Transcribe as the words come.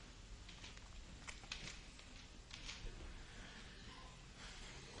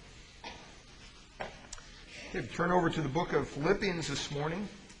Okay, turn over to the book of Philippians this morning.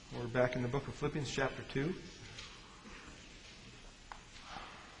 We're back in the book of Philippians, chapter 2.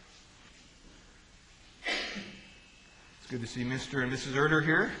 It's good to see Mr. and Mrs. Erder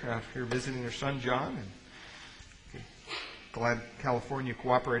here visiting their son John. And glad California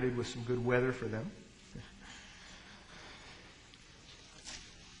cooperated with some good weather for them.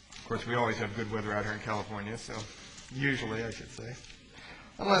 Of course, we always have good weather out here in California, so usually, I should say.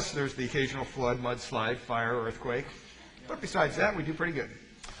 Unless there's the occasional flood, mudslide, fire, earthquake. But besides that, we do pretty good.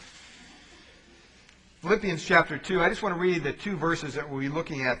 Philippians chapter 2. I just want to read the two verses that we'll be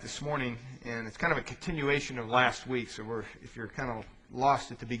looking at this morning. And it's kind of a continuation of last week. So if you're kind of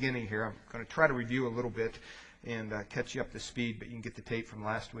lost at the beginning here, I'm going to try to review a little bit and catch you up to speed. But you can get the tape from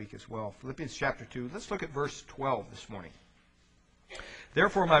last week as well. Philippians chapter 2. Let's look at verse 12 this morning.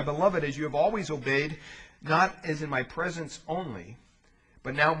 Therefore, my beloved, as you have always obeyed, not as in my presence only,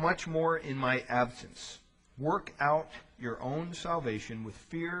 but now much more in my absence. Work out your own salvation with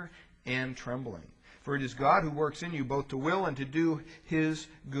fear and trembling. For it is God who works in you both to will and to do His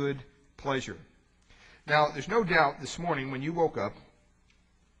good pleasure. Now, there's no doubt this morning when you woke up,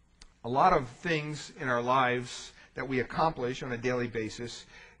 a lot of things in our lives that we accomplish on a daily basis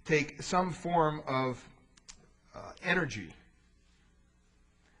take some form of energy.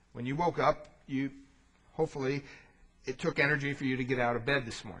 When you woke up, hopefully it took energy for you to get out of bed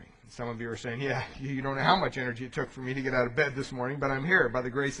this morning. Some of you are saying, yeah, you don't know how much energy it took for me to get out of bed this morning, but I'm here by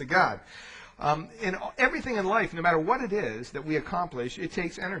the grace of God. In everything in life, no matter what it is that we accomplish, it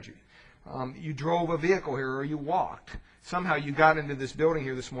takes energy. You drove a vehicle here or you walked. Somehow you got into this building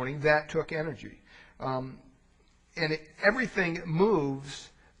here this morning. That took energy. Everything moves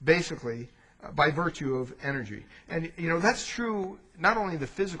basically by virtue of energy. And, that's true not only in the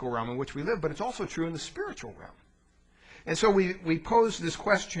physical realm in which we live, but it's also true in the spiritual realm. And so we posed this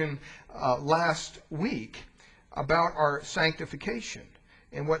question last week about our sanctification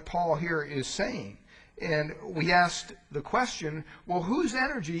and what Paul here is saying. And we asked the question, well, whose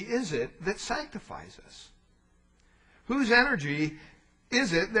energy is it that sanctifies us? Whose energy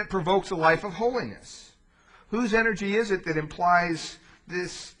is it that provokes a life of holiness? Whose energy is it that implies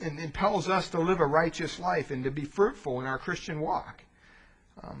this and impels us to live a righteous life and to be fruitful in our Christian walk?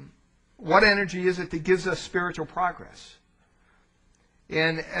 What energy is it that gives us spiritual progress?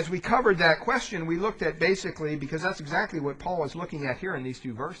 And as we covered that question, we looked at basically, because that's exactly what Paul is looking at here in these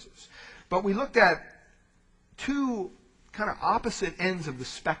two verses, but we looked at two kind of opposite ends of the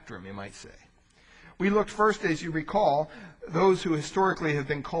spectrum, you might say. We looked first, as you recall, those who historically have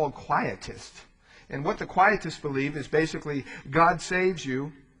been called quietists. And what the quietists believe is basically God saves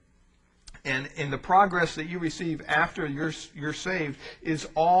you, and in the progress that you receive after you're saved is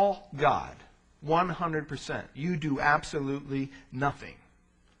all God, 100%. You do absolutely nothing.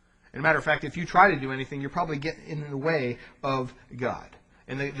 As a matter of fact, if you try to do anything, you're probably getting in the way of God.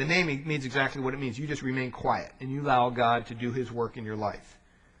 And the name means exactly what it means. You just remain quiet, and you allow God to do His work in your life.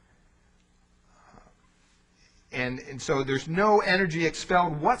 And so there's no energy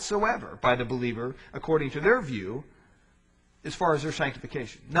expelled whatsoever by the believer, according to their view, as far as their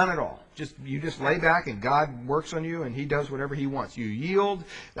sanctification. None at all. You just lay back and God works on you and He does whatever He wants. You yield.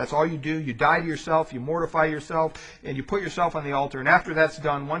 That's all you do. You die to yourself. You mortify yourself. And you put yourself on the altar. And after that's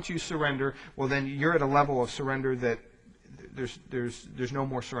done, once you surrender, well then you're at a level of surrender that there's no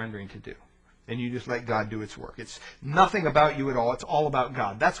more surrendering to do. And you just let God do its work. It's nothing about you at all. It's all about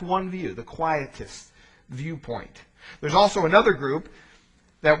God. That's one view, the quietist viewpoint. There's also another group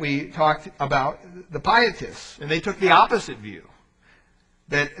that we talked about, the pietists, and they took the opposite view.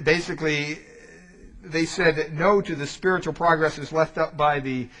 That basically they said that no to the spiritual progress is left up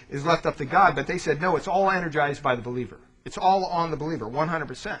to God, but they said no, it's all energized by the believer. It's all on the believer,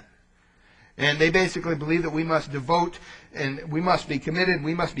 100%. And they basically believe that we must devote and we must be committed,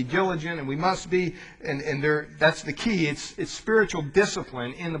 we must be diligent, and we must be, that's the key, it's spiritual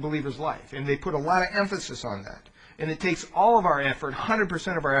discipline in the believer's life. And they put a lot of emphasis on that. And it takes all of our effort,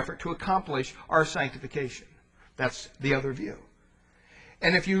 100% of our effort, to accomplish our sanctification. That's the other view.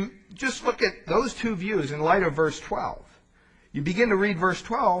 And if you just look at those two views in light of verse 12, you begin to read verse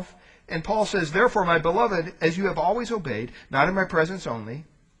 12, and Paul says, therefore, my beloved, as you have always obeyed, not in my presence only,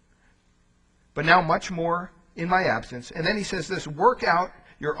 but now much more in my absence. And then he says this, work out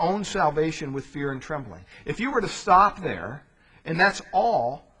your own salvation with fear and trembling. If you were to stop there, and that's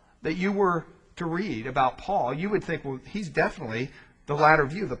all that you were to read about Paul, you would think, well, he's definitely the latter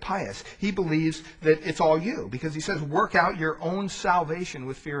view, the pious. He believes that it's all you, because he says, work out your own salvation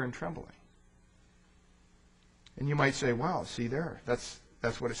with fear and trembling. And you might say, wow, see there, that's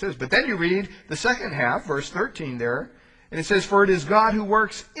what it says. But then you read the second half, verse 13 there, and it says, for it is God who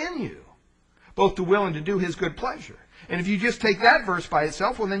works in you, both to will and to do his good pleasure. And if you just take that verse by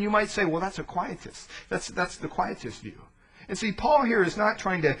itself, well, then you might say, well, that's a quietist. That's the quietist view. And see, Paul here is not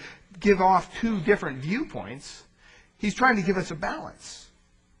trying to give off two different viewpoints. He's trying to give us a balance.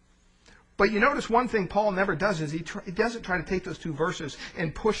 But you notice one thing Paul never does is he doesn't try to take those two verses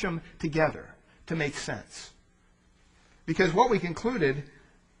and push them together to make sense. Because what we concluded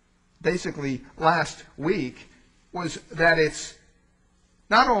basically last week was that it's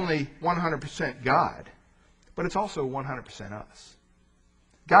not only 100% God, but it's also 100% us.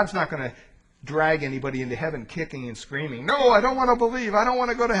 God's not going to drag anybody into heaven kicking and screaming, no, I don't want to believe, I don't want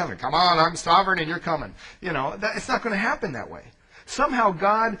to go to heaven. Come on, I'm sovereign and you're coming. It's not going to happen that way. Somehow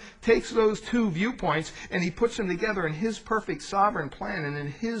God takes those two viewpoints and he puts them together in his perfect sovereign plan and in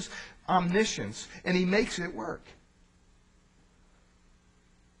his omniscience, and he makes it work.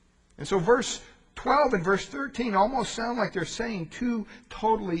 And so verse 12 and verse 13 almost sound like they're saying two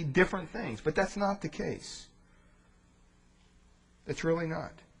totally different things, but that's not the case. It's really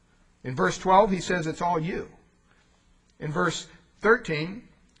not. In verse 12, he says it's all you. In verse 13,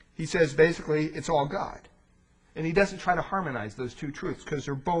 he says basically it's all God. And he doesn't try to harmonize those two truths because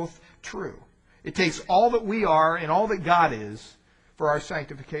they're both true. It takes all that we are and all that God is for our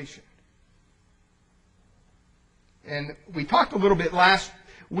sanctification. And we talked a little bit last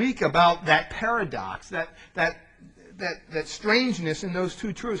week about that paradox, that strangeness in those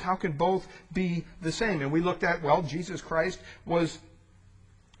two truths. How can both be the same? And we looked at, well, Jesus Christ was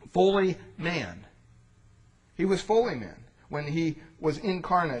fully man. He was fully man when he was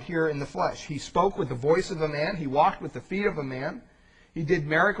incarnate here in the flesh. He spoke with the voice of a man. He walked with the feet of a man. He did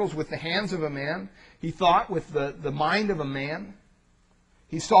miracles with the hands of a man. He thought with the mind of a man.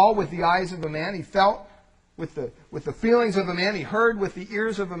 He saw with the eyes of a man. He felt with the feelings of a man. He heard with the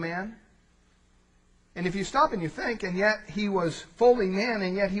ears of a man. And if you stop and you think, and yet he was fully man,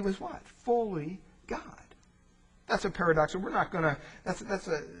 and yet he was what? Fully God. That's a paradox, and we're not going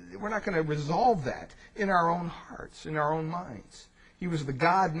to resolve that in our own hearts, in our own minds. He was the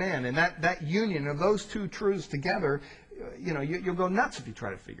God-man, and that union of those two truths together, you'll go nuts if you try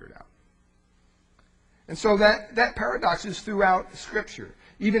to figure it out. And so that paradox is throughout Scripture.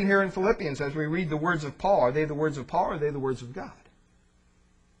 Even here in Philippians, as we read the words of Paul, are they the words of Paul or are they the words of God?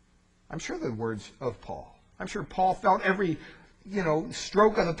 I'm sure they're the words of Paul. I'm sure Paul felt every,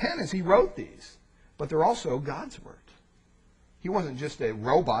 stroke of the pen as he wrote these. But they're also God's words. He wasn't just a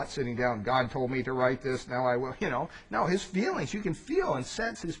robot sitting down, God told me to write this, now I will, No, his feelings, you can feel and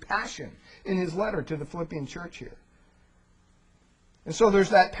sense his passion in his letter to the Philippian church here. And so there's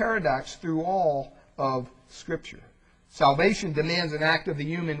that paradox through all of Scripture. Salvation demands an act of the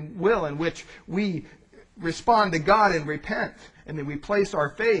human will in which we respond to God and repent, and then we place our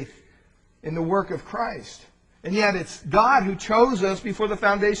faith in the work of Christ. And yet it's God who chose us before the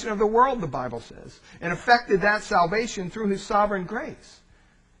foundation of the world, the Bible says, and effected that salvation through his sovereign grace.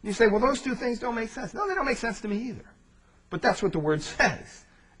 You say, well, those two things don't make sense. No, they don't make sense to me either. But that's what the Word says.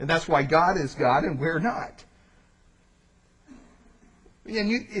 And that's why God is God and we're not. And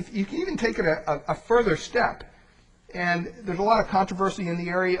you can even take it a further step. And there's a lot of controversy in the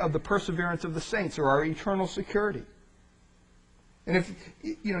area of the perseverance of the saints or our eternal security. And if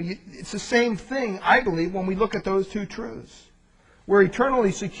it's the same thing, I believe, when we look at those two truths. We're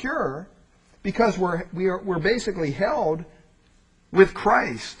eternally secure because we're basically held with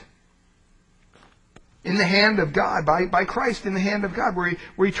Christ in the hand of God, by Christ in the hand of God.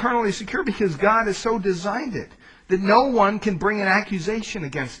 We're eternally secure because God has so designed it that no one can bring an accusation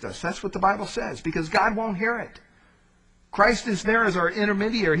against us. That's what the Bible says, because God won't hear it. Christ is there as our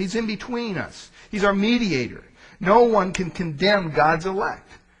intermediary. He's in between us. He's our mediator. No one can condemn God's elect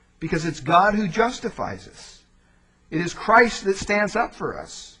because it's God who justifies us. It is Christ that stands up for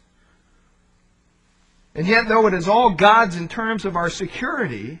us. And yet, though it is all God's in terms of our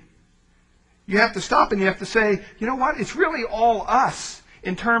security, you have to stop and you have to say, you know what? It's really all us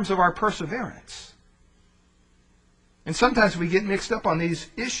in terms of our perseverance. And sometimes we get mixed up on these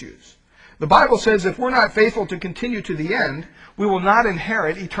issues. The Bible says if we're not faithful to continue to the end, we will not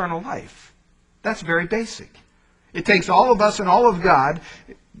inherit eternal life. That's very basic. It takes all of us and all of God,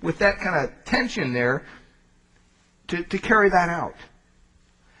 with that kind of tension there, to carry that out.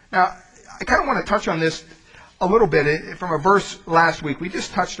 Now, I kind of want to touch on this a little bit from a verse last week. We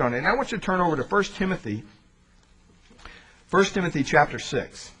just touched on it. And I want you to turn over to 1 Timothy chapter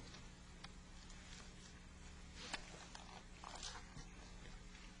 6.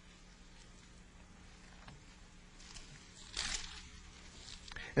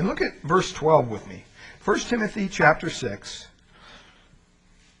 And look at verse 12 with me. 1 Timothy chapter 6.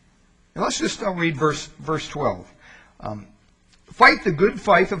 And let's just read verse 12. fight the good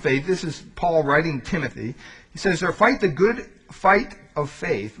fight of faith. This is Paul writing Timothy. He says there, fight the good fight of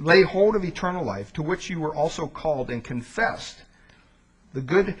faith, lay hold of eternal life, to which you were also called and confessed, the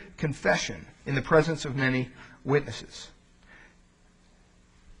good confession in the presence of many witnesses.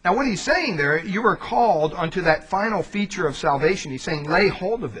 Now what he's saying there, you were called unto that final feature of salvation. He's saying lay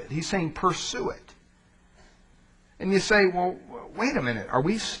hold of it. He's saying pursue it. And you say, well, wait a minute, are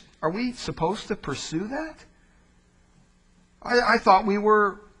we supposed to pursue that? I thought we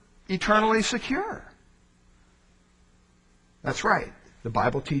were eternally secure. That's right. The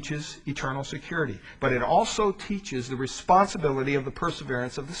Bible teaches eternal security. But it also teaches the responsibility of the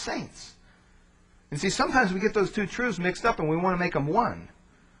perseverance of the saints. And see, sometimes we get those two truths mixed up and we want to make them one.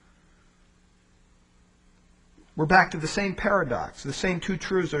 We're back to the same paradox. The same two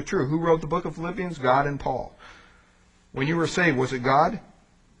truths are true. Who wrote the book of Philippians? God and Paul. When you were saved, was it God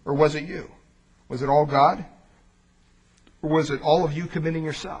or was it you? Was it all God? Or was it all of you committing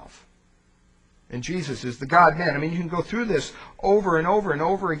yourself? And Jesus is the God-man. I mean, you can go through this over and over and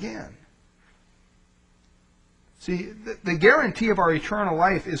over again. See, the guarantee of our eternal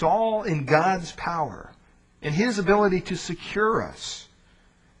life is all in God's power, in His ability to secure us.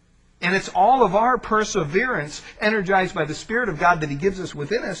 And it's all of our perseverance, energized by the Spirit of God that He gives us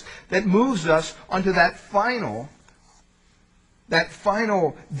within us, that moves us onto that final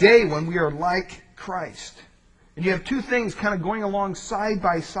day when we are like Christ. And you have two things kind of going along side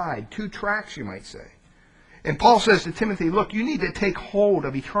by side, two tracks, you might say. And Paul says to Timothy, look, you need to take hold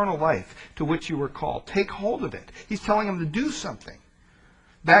of eternal life to which you were called. Take hold of it. He's telling him to do something.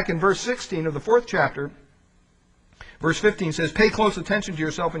 Back in verse 16 of the 4th chapter, verse 15 says, pay close attention to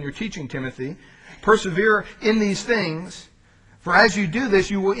yourself in your teaching, Timothy. Persevere in these things, for as you do this,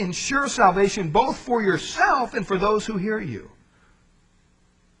 you will ensure salvation both for yourself and for those who hear you.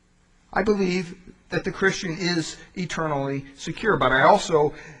 I believe that the Christian is eternally secure, but I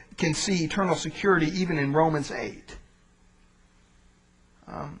also can see eternal security even in Romans 8.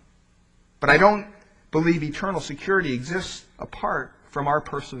 But I don't believe eternal security exists apart from our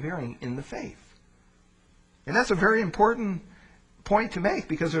persevering in the faith. And that's a very important point to make,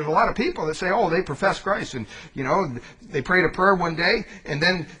 because there's a lot of people that say, oh, they profess Christ, and they prayed a prayer one day and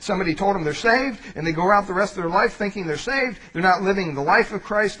then somebody told them they're saved, and they go out the rest of their life thinking they're saved. They're not living the life of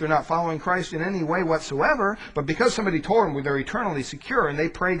Christ. They're not following Christ in any way whatsoever. But because somebody told them they're eternally secure, and they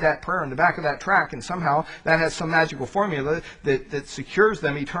prayed that prayer in the back of that track, and somehow that has some magical formula that secures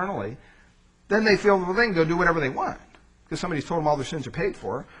them eternally, then they feel, well, they can go do whatever they want because somebody's told them all their sins are paid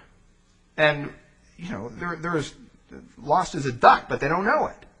for. And they're as lost as a duck, but they don't know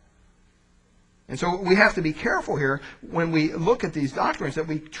it. And so we have to be careful here when we look at these doctrines that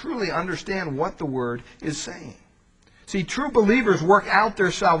we truly understand what the Word is saying. See, true believers work out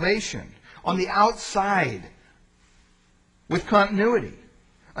their salvation on the outside with continuity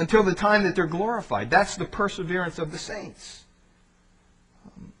until the time that they're glorified. That's the perseverance of the saints.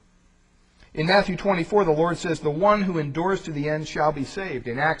 In Matthew 24, the Lord says, the one who endures to the end shall be saved.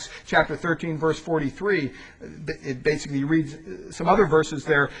 In Acts chapter 13, verse 43, it basically reads some other verses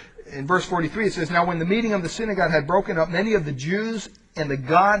there. In verse 43, it says, now when the meeting of the synagogue had broken up, many of the Jews and the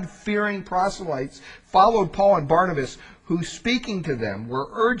God-fearing proselytes followed Paul and Barnabas, who speaking to them were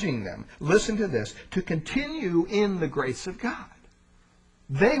urging them, listen to this, to continue in the grace of God.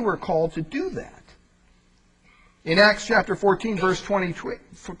 They were called to do that. In Acts chapter 14, verse 22,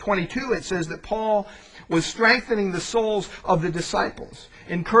 it says that Paul was strengthening the souls of the disciples,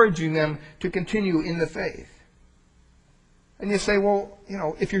 encouraging them to continue in the faith. And you say, well,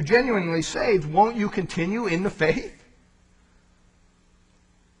 if you're genuinely saved, won't you continue in the faith?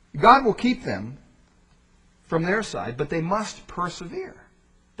 God will keep them from their side, but they must persevere.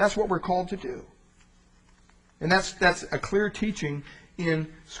 That's what we're called to do. And that's a clear teaching in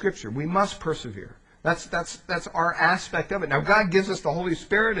Scripture. We must persevere. That's our aspect of it. Now, God gives us the Holy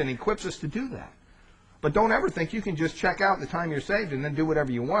Spirit and equips us to do that. But don't ever think you can just check out the time you're saved and then do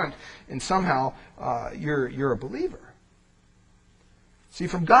whatever you want, and somehow you're a believer. See,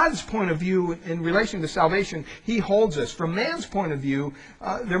 from God's point of view in relation to salvation, He holds us. From man's point of view,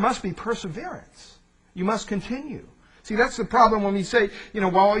 there must be perseverance. You must continue. See, that's the problem when we say,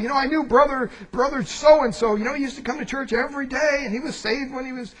 I knew brother so-and-so, he used to come to church every day, and he was saved when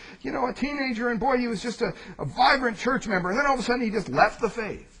he was, a teenager, and boy, he was just a vibrant church member. And then all of a sudden he just left the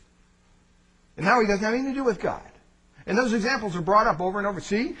faith. And now he doesn't have anything to do with God. And those examples are brought up over and over.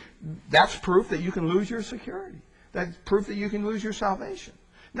 See, that's proof that you can lose your security. That's proof that you can lose your salvation.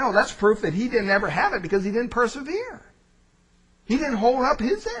 No, that's proof that he didn't ever have it because he didn't persevere. He didn't hold up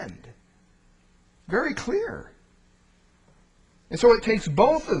his end. Very clear. And so it takes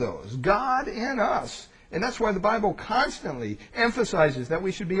both of those, God and us, And that's why the Bible constantly emphasizes that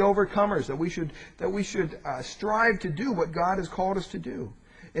we should be overcomers, that we should strive to do what God has called us to do.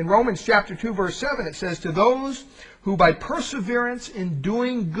 In Romans chapter 2, verse 7, it says, "To those who by perseverance in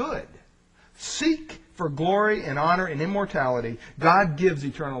doing good seek for glory and honor and immortality, God gives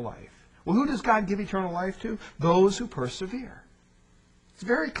eternal life." Well, who does God give eternal life to? Those who persevere. It's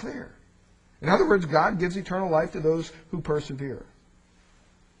very clear. In other words, God gives eternal life to those who persevere.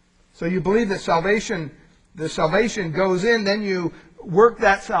 So you believe that the salvation goes in, then you work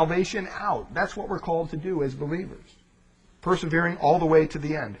that salvation out. That's what we're called to do as believers. Persevering all the way to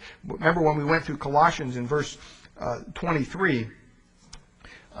the end. Remember when we went through Colossians in verse 23,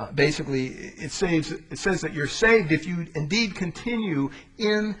 basically it says that you're saved if you indeed continue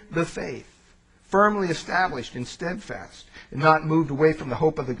in the faith, firmly established and steadfast, and not moved away from the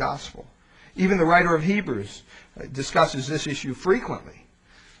hope of the gospel. Even the writer of Hebrews discusses this issue frequently.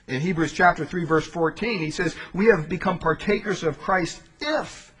 In Hebrews chapter 3, verse 14, he says, "We have become partakers of Christ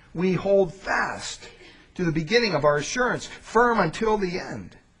if we hold fast to the beginning of our assurance, firm until the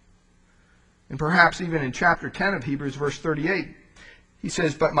end." And perhaps even in chapter 10 of Hebrews, verse 38, he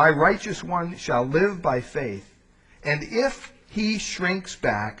says, "But my righteous one shall live by faith, and if he shrinks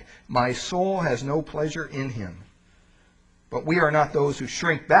back, my soul has no pleasure in him." But we are not those who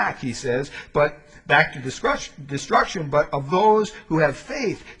shrink back, he says, but back to destruction, but of those who have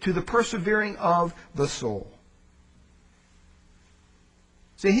faith to the persevering of the soul.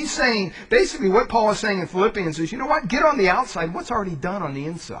 See, he's saying, basically what Paul is saying in Philippians is, you know what? Get on the outside what's already done on the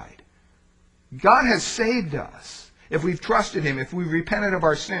inside. God has saved us. If we've trusted him, if we've repented of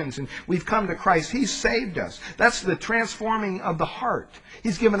our sins, and we've come to Christ, he's saved us. That's the transforming of the heart.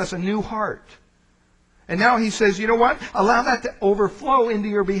 He's given us a new heart. And now he says, you know what? Allow that to overflow into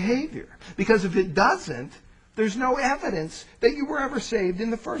your behavior. Because if it doesn't, there's no evidence that you were ever saved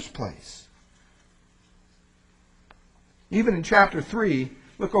in the first place. Even in chapter 3,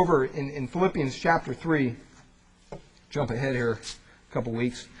 look over in Philippians chapter 3. Jump ahead here a couple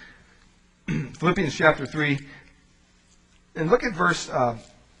weeks. Philippians chapter 3. And look at verse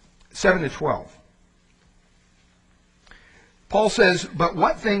 7 to 12. Paul says, "But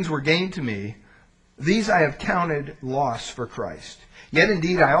what things were gained to me, these I have counted loss for Christ. Yet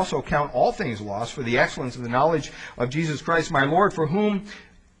indeed I also count all things loss for the excellence of the knowledge of Jesus Christ my Lord, for whom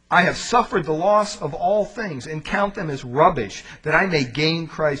I have suffered the loss of all things, and count them as rubbish, that I may gain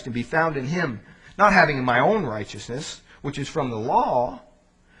Christ and be found in him, not having in my own righteousness, which is from the law,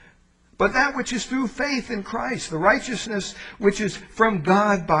 but that which is through faith in Christ, the righteousness which is from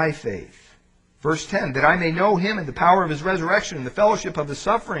God by faith." Verse 10, "That I may know him and the power of his resurrection and the fellowship of his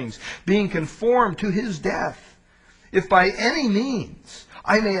sufferings, being conformed to his death, if by any means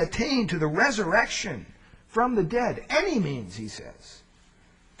I may attain to the resurrection from the dead." Any means, he says.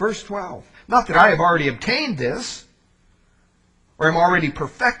 Verse 12, "Not that I have already obtained this, or am already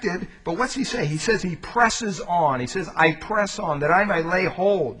perfected," but what's he say? He says he presses on. He says, "I press on, that I may lay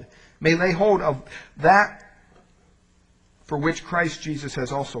hold of that for which Christ Jesus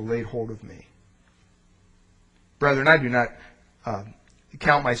has also laid hold of me. Brethren, I do not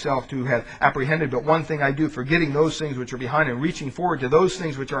count myself to have apprehended, but one thing I do, forgetting those things which are behind and reaching forward to those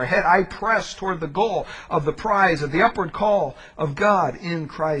things which are ahead, I press toward the goal of the prize of the upward call of God in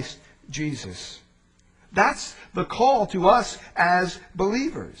Christ Jesus." That's the call to us as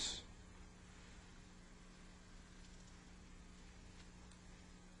believers.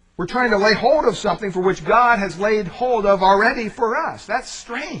 We're trying to lay hold of something for which God has laid hold of already for us. That's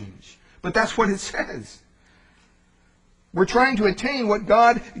strange, but that's what it says. We're trying to attain what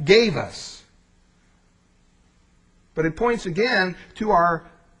God gave us. But it points again to our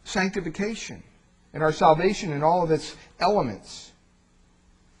sanctification and our salvation in all of its elements.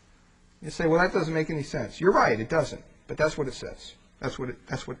 You say, well, that doesn't make any sense. You're right, it doesn't. But that's what it says. That's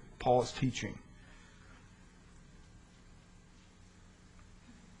what Paul is teaching.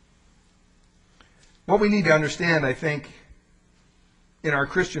 What we need to understand, I think, in our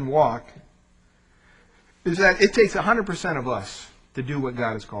Christian walk is that it takes 100% of us to do what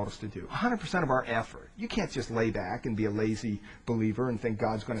God has called us to do. 100% of our effort. You can't just lay back and be a lazy believer and think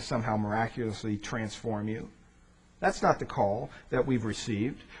God's going to somehow miraculously transform you. That's not the call that we've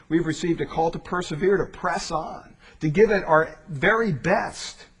received. We've received a call to persevere, to press on, to give it our very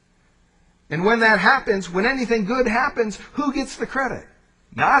best. And when that happens, when anything good happens, who gets the credit?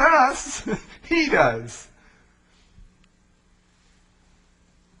 Not us. He does.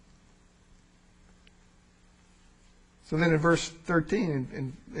 So then in verse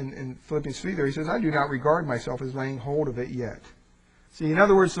 13 in Philippians 3 there, he says, "I do not regard myself as laying hold of it yet." See, in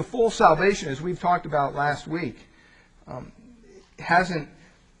other words, the full salvation, as we've talked about last week, hasn't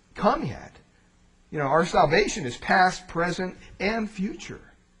come yet. our salvation is past, present, and future.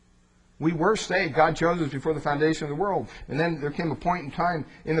 We were saved. God chose us before the foundation of the world. And then there came a point in time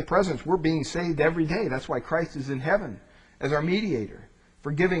in the present we're being saved every day. That's why Christ is in heaven as our mediator,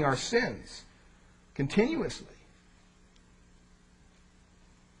 forgiving our sins continuously.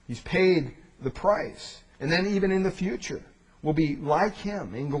 He's paid the price. And then even in the future, we'll be like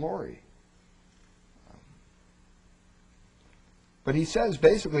Him in glory. But he says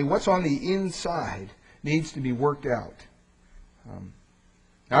basically what's on the inside needs to be worked out.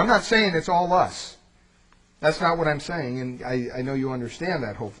 Now, I'm not saying it's all us. That's not what I'm saying, and I know you understand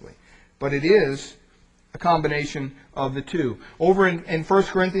that, hopefully. But it is a combination of the two. Over in 1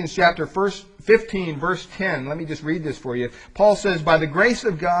 Corinthians chapter 15, verse 10, let me just read this for you. Paul says, "By the grace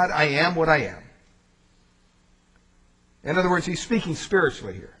of God, I am what I am." In other words, he's speaking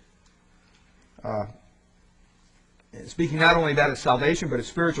spiritually here. Speaking not only about his salvation, but his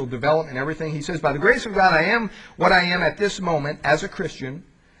spiritual development and everything. He says, "By the grace of God, I am what I am at this moment as a Christian,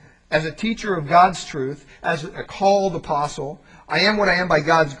 as a teacher of God's truth, as a called apostle. I am what I am by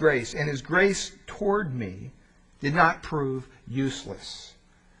God's grace, and His grace toward me did not prove useless.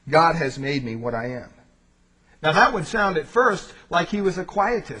 God has made me what I am." Now that would sound at first like he was a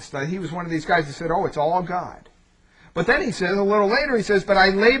quietist. That he was one of these guys that said, "Oh, it's all God." But then he says, a little later, he says, "But I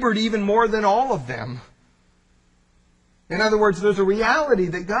labored even more than all of them." In other words, there's a reality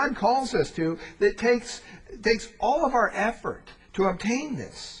that God calls us to that takes all of our effort to obtain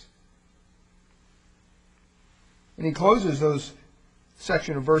this. And he closes those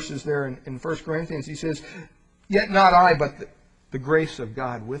section of verses there in 1 Corinthians. He says, "Yet not I, but the grace of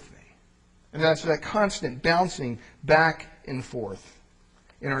God with me." And that's that constant bouncing back and forth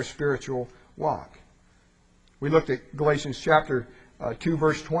in our spiritual walk. We looked at Galatians chapter 2,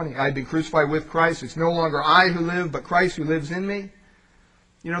 verse 20. "I've been crucified with Christ. It's no longer I who live, but Christ who lives in me."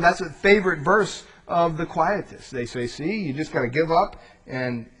 That's a favorite verse of the quietists. They say, see, you just got to give up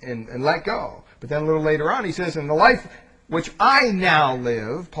and let go. But then a little later on, he says, "In the life which I now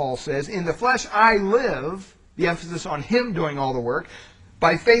live," Paul says, "in the flesh I live," the emphasis on him doing all the work,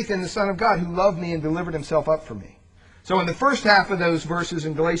 "by faith in the Son of God who loved me and delivered himself up for me." So in the first half of those verses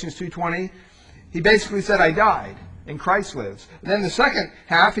in Galatians 2:20, he basically said, I died and Christ lives. And then the second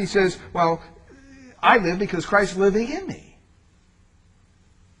half, he says, well, I live because Christ is living in me.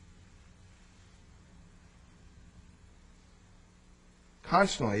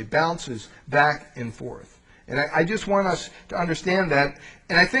 Constantly, it bounces back and forth. And I just want us to understand that.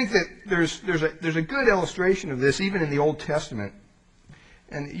 And I think that there's a good illustration of this even in the Old Testament.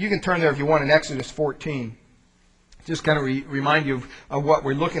 And you can turn there if you want in Exodus 14. Just kind of remind you of what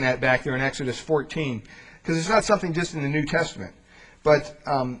we're looking at back there in Exodus 14. Because it's not something just in the New Testament. But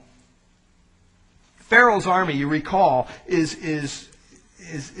Pharaoh's army, you recall, is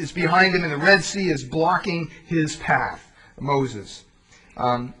behind him, and the Red Sea is blocking his path, Moses.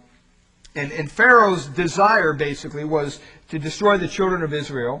 And Pharaoh's desire, basically, was to destroy the children of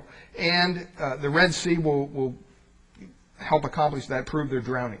Israel, and the Red Sea will help accomplish that, prove their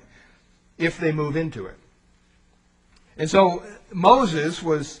drowning, if they move into it. And so Moses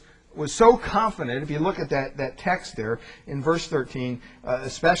was so confident, if you look at that text there, in verse 13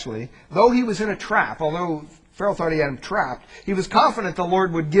 especially, though he was in a trap, although Pharaoh thought he had him trapped, he was confident the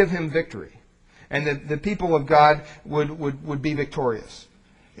Lord would give him victory, and that the people of God would be victorious.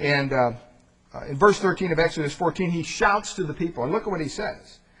 And in verse 13 of Exodus 14, he shouts to the people. And look at what he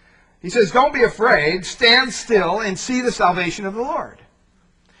says. He says, "Don't be afraid. Stand still and see the salvation of the Lord."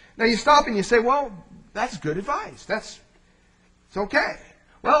 Now you stop and you say, well, that's good advice. It's okay.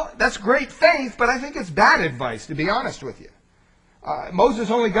 Well, that's great faith, but I think it's bad advice, to be honest with you.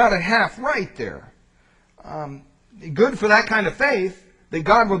 Moses only got it half right there. Good for that kind of faith, that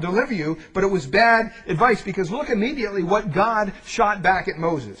God will deliver you, but it was bad advice, because look immediately what God shot back at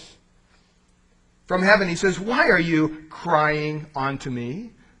Moses. From heaven, he says, "Why are you crying unto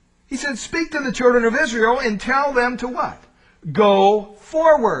me?" He said, "Speak to the children of Israel and tell them to" what? "Go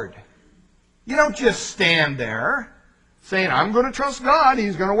forward." You don't just stand there saying, I'm going to trust God,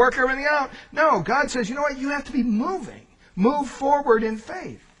 He's going to work everything out. No, God says, you know what? You have to be moving. Move forward in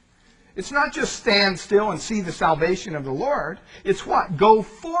faith. It's not just stand still and see the salvation of the Lord. It's what? Go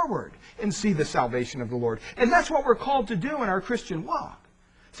forward and see the salvation of the Lord. And that's what we're called to do in our Christian walk.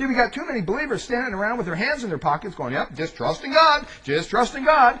 See, we got too many believers standing around with their hands in their pockets going, yep, just trusting God, just trusting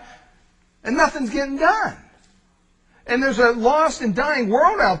God. And nothing's getting done. And there's a lost and dying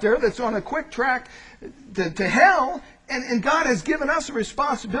world out there that's on a quick track to hell. And God has given us a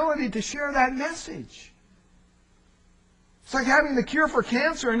responsibility to share that message. It's like having the cure for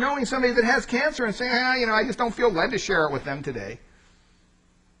cancer and knowing somebody that has cancer and saying, I just don't feel led to share it with them today.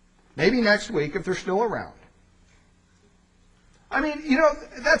 Maybe next week if they're still around. I mean,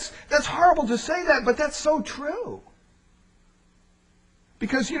 that's horrible to say that, but that's so true.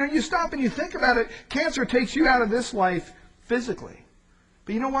 Because, you stop and you think about it, cancer takes you out of this life physically.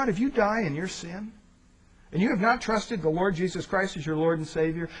 But you know what? If you die in your sin, and you have not trusted the Lord Jesus Christ as your Lord and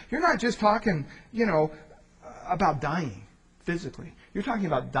Savior, you're not just talking, about dying physically. You're talking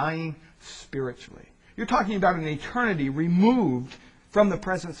about dying spiritually. You're talking about an eternity removed from the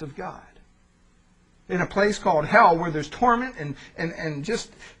presence of God. In a place called hell where there's torment and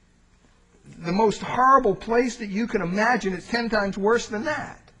just the most horrible place that you can imagine. It's 10 times worse than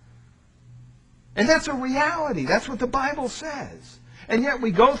that. And that's a reality. That's what the Bible says. And yet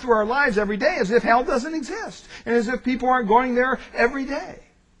we go through our lives every day as if hell doesn't exist. And as if people aren't going there every day.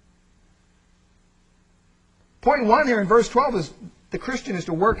 Point 1 here in verse 12 is the Christian is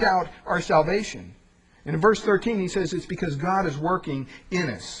to work out our salvation. And in verse 13 he says it's because God is working in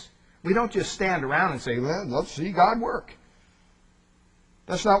us. We don't just stand around and say, well, let's see God work.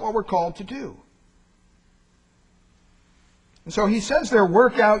 That's not what we're called to do. And so he says there,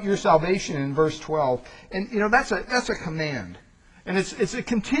 work out your salvation in verse 12. And that's a command. And it's a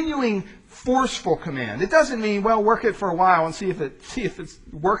continuing forceful command. It doesn't mean, well, work it for a while and see if it's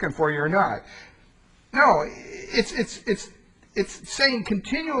working for you or not. No, it's saying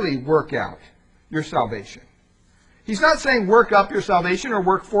continually work out your salvation. He's not saying work up your salvation or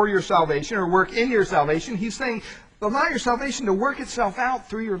work for your salvation or work in your salvation. He's saying allow your salvation to work itself out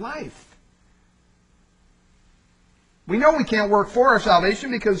through your life. We know we can't work for our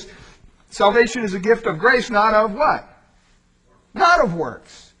salvation because salvation is a gift of grace, not of what? Not of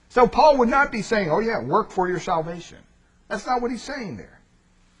works. So Paul would not be saying, oh yeah, work for your salvation. That's not what he's saying there.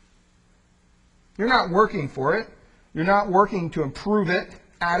 You're not working for it. You're not working to improve it,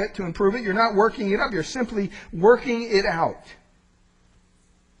 to improve it. You're not working it up. You're simply working it out.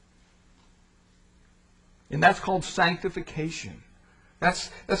 And that's called sanctification.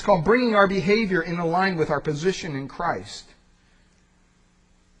 That's called bringing our behavior in line with our position in Christ.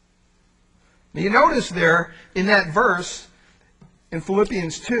 Now you notice there in that verse in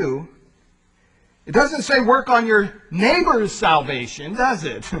Philippians 2, it doesn't say work on your neighbor's salvation, does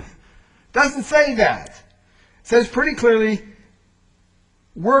it? It doesn't say that. It says pretty clearly,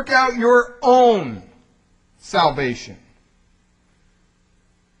 work out your own salvation.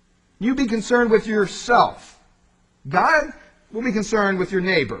 You be concerned with yourself. God will be concerned with your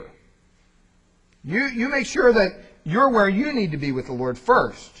neighbor. You make sure that you're where you need to be with the Lord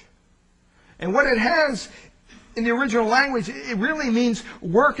first. And what it has in the original language, it really means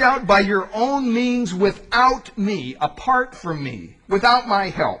work out by your own means without me, apart from me, without my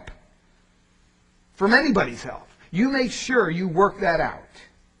help. From anybody's help. You make sure you work that out.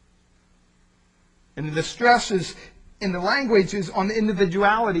 And the stress is in the language is on the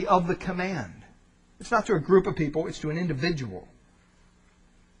individuality of the command. It's not to a group of people, it's to an individual.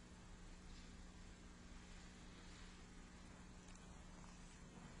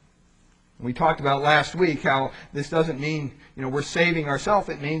 We talked about last week how this doesn't mean, we're saving ourselves.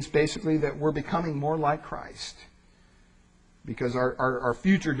 It means basically that we're becoming more like Christ. Because our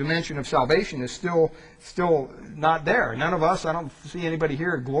future dimension of salvation is still not there. None of us, I don't see anybody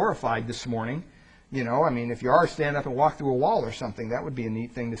here glorified this morning. If you are, stand up and walk through a wall or something. That would be a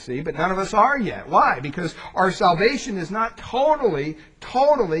neat thing to see. But none of us are yet. Why? Because our salvation is not totally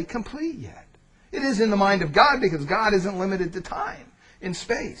complete yet. It is in the mind of God because God isn't limited to time and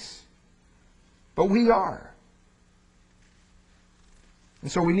space. But we are. And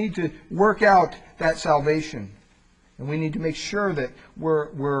so we need to work out that salvation. And we need to make sure that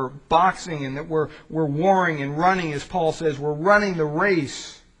we're boxing and that we're warring and running, as Paul says. We're running the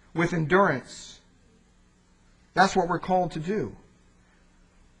race with endurance. That's what we're called to do.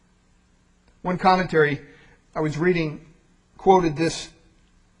 One commentary I was reading quoted this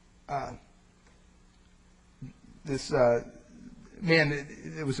man.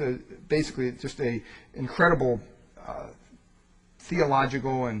 It was basically just a incredible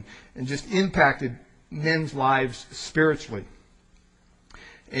theological and just impacted men's lives spiritually.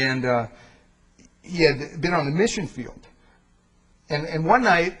 And he had been on the mission field. And one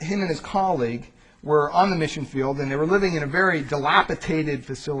night, him and his colleague were on the mission field, and they were living in a very dilapidated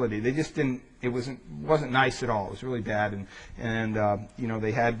facility. They just didn't. It wasn't nice at all. It was really bad, and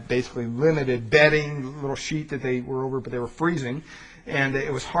they had basically limited bedding, a little sheet that they were over, but they were freezing, and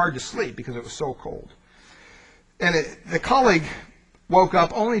it was hard to sleep because it was so cold. And the colleague woke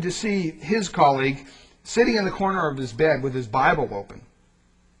up only to see his colleague sitting in the corner of his bed with his Bible open,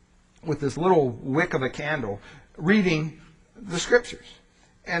 with this little wick of a candle, reading the Scriptures.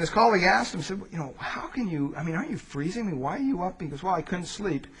 And his colleague asked him, said, how can you, aren't you freezing me? Why are you up? He goes, well, I couldn't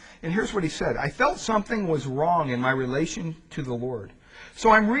sleep. And here's what he said. I felt something was wrong in my relation to the Lord.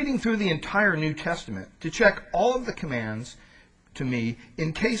 So I'm reading through the entire New Testament to check all of the commands to me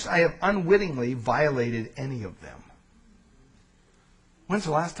in case I have unwittingly violated any of them. When's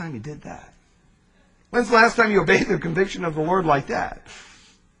the last time you did that? When's the last time you obeyed the conviction of the Lord like that?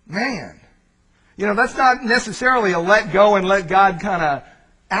 Man. That's not necessarily a let go and let God kind of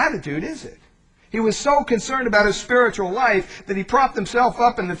attitude, is it? He was so concerned about his spiritual life that he propped himself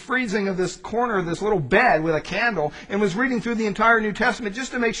up in the freezing of this corner of this little bed with a candle and was reading through the entire New Testament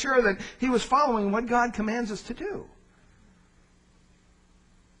just to make sure that he was following what God commands us to do.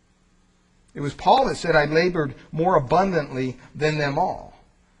 It was Paul that said, I labored more abundantly than them all.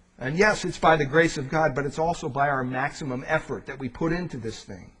 And yes, it's by the grace of God, but it's also by our maximum effort that we put into this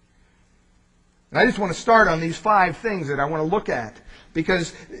thing. And I just want to start on these 5 things that I want to look at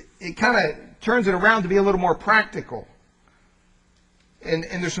because it kind of turns it around to be a little more practical. And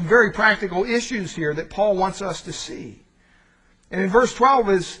there's some very practical issues here that Paul wants us to see. And in verse 12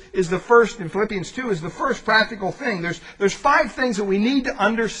 is the first, in Philippians 2, is the first practical thing. There's 5 things that we need to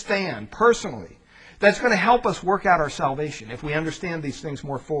understand personally that's going to help us work out our salvation if we understand these things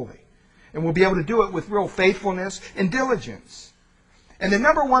more fully. And we'll be able to do it with real faithfulness and diligence. And the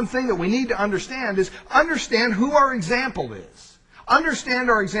number one thing that we need to understand is understand who our example is. Understand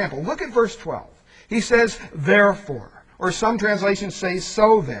our example. Look at verse 12. He says, therefore. Or some translations say,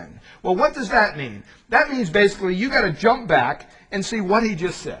 so then. Well, what does that mean? That means basically you got to jump back and see what he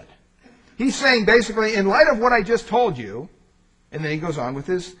just said. He's saying basically, in light of what I just told you, and then he goes on with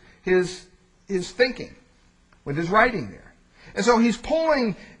his thinking, with his writing there. And so he's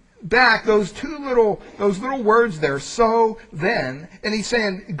pulling back those little words there, so then, and he's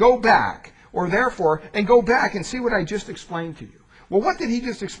saying, go back, or therefore, and go back and see what I just explained to you. Well, what did he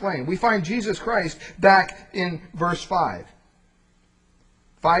just explain? We find Jesus Christ back in verse 5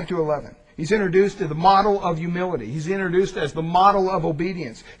 to 11. He's introduced to the model of humility. He's introduced as the model of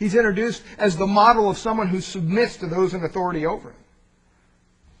obedience. He's introduced as the model of someone who submits to those in authority over him.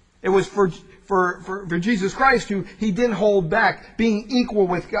 It was for Jesus Christ who he didn't hold back being equal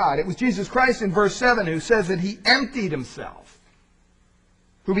with God. It was Jesus Christ in verse 7 who says that he emptied himself,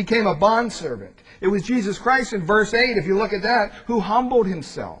 who became a bondservant. It was Jesus Christ in verse 8, if you look at that, who humbled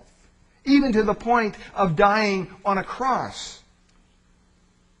himself, even to the point of dying on a cross.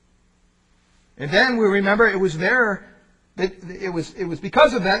 And then we remember it was there that it was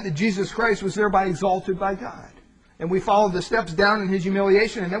because of that Jesus Christ was thereby exalted by God. And we follow the steps down in his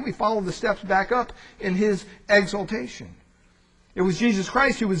humiliation, and then we follow the steps back up in his exaltation. It was Jesus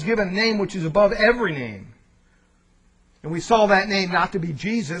Christ who was given a name which is above every name. And we saw that name not to be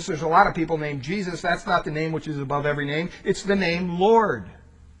Jesus. There's a lot of people named Jesus. That's not the name which is above every name. It's the name Lord.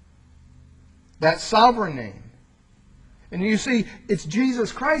 That sovereign name. And you see, it's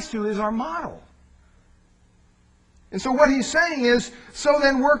Jesus Christ who is our model. And so what he's saying is, so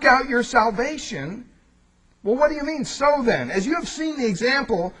then work out your salvation. Well, what do you mean, so then? As you have seen the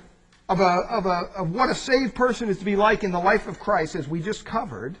example of what a saved person is to be like in the life of Christ, as we just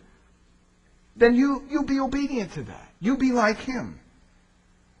covered, then you be obedient to that. You be like him.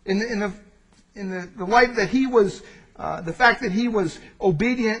 In the life that he was, the fact that he was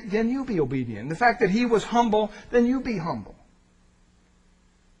obedient, then you be obedient. The fact that he was humble, then you be humble.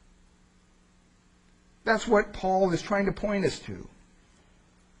 That's what Paul is trying to point us to.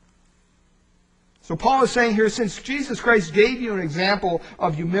 So Paul is saying here, since Jesus Christ gave you an example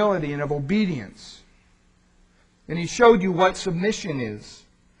of humility and of obedience, and he showed you what submission is,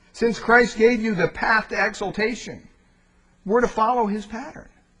 since Christ gave you the path to exaltation, we're to follow his pattern.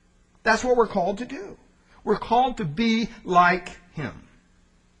 That's what we're called to do. We're called to be like him.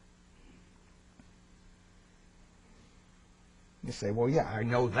 You say, well, yeah, I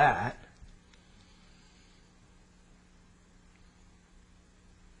know that.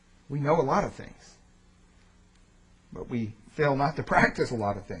 We know a lot of things, but we fail not to practice a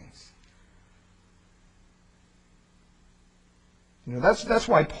lot of things. That's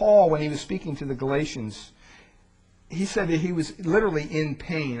why Paul, when he was speaking to the Galatians, he said that he was literally in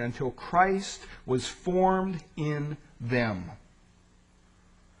pain until Christ was formed in them.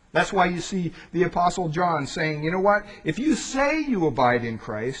 That's why you see the Apostle John saying, you know what? If you say you abide in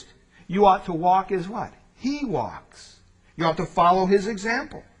Christ, you ought to walk as what? He walks. You ought to follow his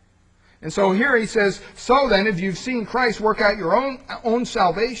example. And so here he says, so then, if you've seen Christ work out your own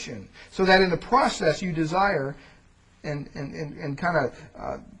salvation, so that in the process you desire and kind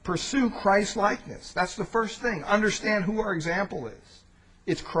of pursue Christ's likeness. That's the first thing. Understand who our example is.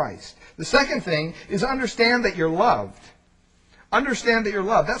 It's Christ. The second thing is understand that you're loved. Understand that you're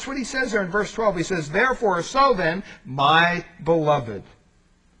loved. That's what he says there in verse 12. He says, therefore, so then, my beloved.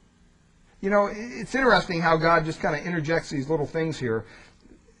 You know, it's interesting how God just kind of interjects these little things here.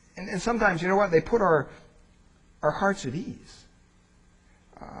 And sometimes, you know what, they put our hearts at ease.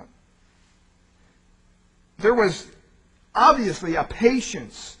 There was obviously a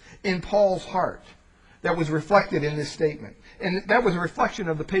patience in Paul's heart that was reflected in this statement. And that was a reflection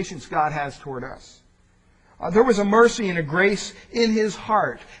of the patience God has toward us. There was a mercy and a grace in his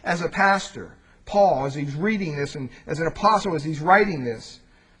heart as a pastor, Paul, as he's reading this, and as an apostle, as he's writing this,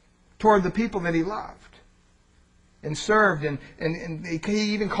 toward the people that he loved and served. And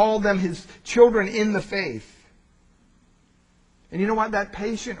he even called them his children in the faith. And you know what? That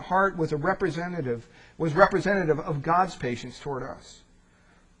patient heart was representative of God's patience toward us.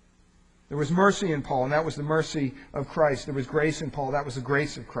 There was mercy in Paul, and that was the mercy of Christ. There was grace in Paul, that was the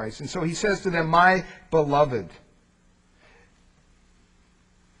grace of Christ. And so he says to them, my beloved.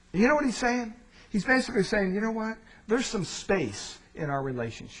 You know what he's saying? He's basically saying, you know what? There's some space in our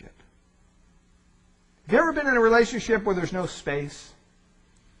relationship. Have you ever been in a relationship where there's no space?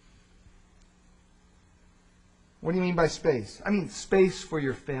 What do you mean by space? I mean space for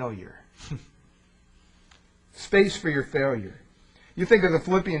your failure. Space for your failure. You think of the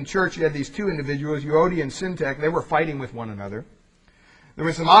Philippian church, you had these two individuals, Euodia and Syntyche, they were fighting with one another. There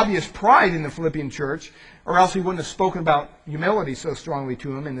was some obvious pride in the Philippian church, or else he wouldn't have spoken about humility so strongly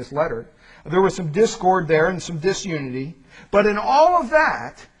to him in this letter. There was some discord there and some disunity. But in all of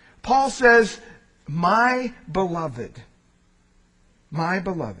that, Paul says, my beloved. My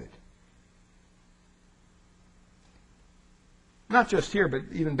beloved. Not just here, but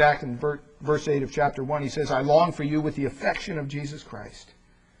even back in verse 8 of chapter 1, he says, I long for you with the affection of Jesus Christ.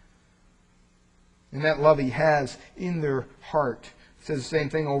 And that love he has in their heart. It says the same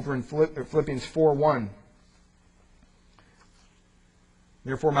thing over in Philippians 4:1.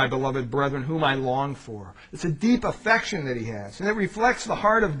 Therefore, my beloved brethren, whom I long for. It's a deep affection that he has. And it reflects the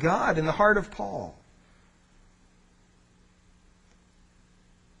heart of God and the heart of Paul.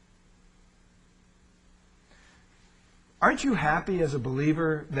 Aren't you happy as a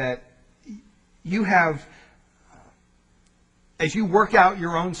believer that you have, as you work out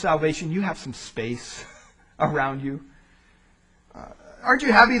your own salvation, you have some space around you? Aren't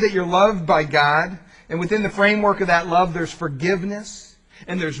you happy that you're loved by God? And within the framework of that love, there's forgiveness,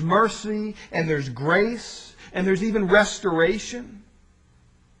 and there's mercy, and there's grace, and there's even restoration?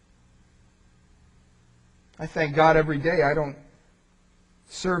 I thank God every day I don't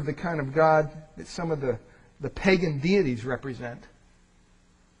serve the kind of God that some of the pagan deities represent.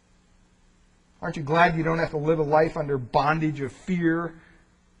 Aren't you glad you don't have to live a life under bondage of fear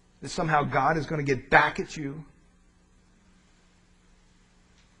that somehow God is going to get back at you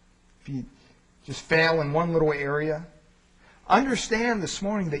if you just fail in one little area? Understand this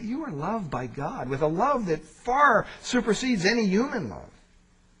morning that you are loved by God with a love that far supersedes any human love.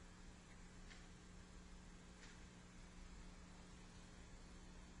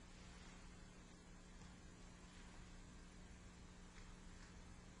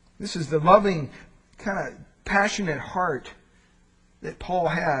 This is the loving, kind of passionate heart that Paul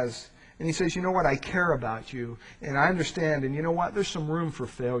has. And he says, you know what, I care about you, and I understand, and you know what, there's some room for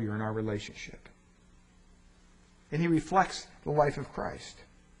failure in our relationship. And he reflects the life of Christ.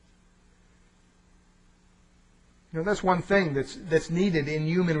 You know, that's one thing that's needed in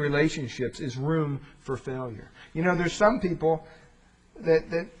human relationships is room for failure. You know, there's some people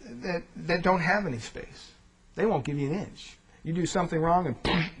that don't have any space. They won't give you an inch. You do something wrong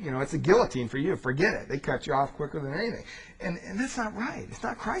and, you know, it's a guillotine for you. Forget it. They cut you off quicker than anything. And that's not right. It's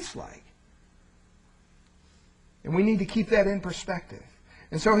not Christ-like. And we need to keep that in perspective.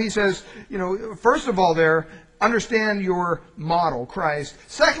 And so he says, you know, first of all there, understand your model, Christ.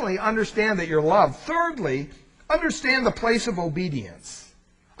 Secondly, understand that you're loved. Thirdly, understand the place of obedience.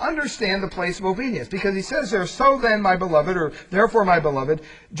 Understand the place of obedience. Because he says there, so then, my beloved, or therefore, my beloved,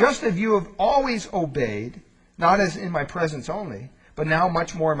 just as you have always obeyed, not as in my presence only, but now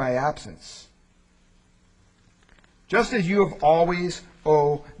much more in my absence. Just as you have always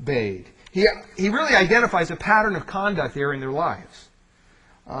obeyed. He really identifies a pattern of conduct there in their lives.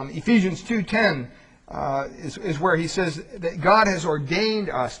 Ephesians 2:10 is where he says that God has ordained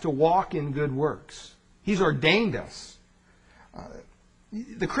us to walk in good works. He's ordained us.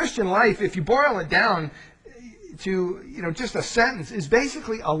 The Christian life, if you boil it down to, you know, just a sentence, is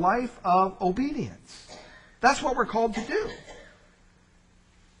basically a life of obedience. That's what we're called to do.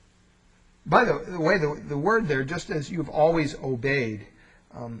 By the way, the word there, just as you've always obeyed,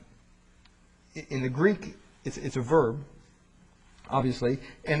 in the Greek, it's a verb, obviously,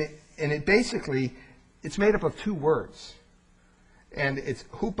 and it basically, it's made up of two words. and it's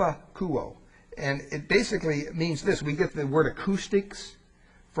hupakuo. And it basically means this. We get the word acoustics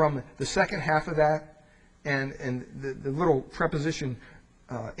from the second half of that, and the little preposition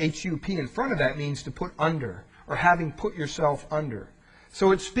hup in front of that means to put under, or having put yourself under.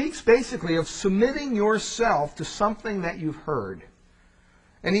 So it speaks basically of submitting yourself to something that you've heard.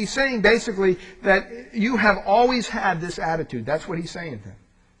 And he's saying basically that you have always had this attitude. That's what he's saying to them.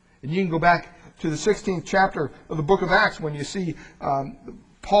 And you can go back to the 16th chapter of the book of Acts when you see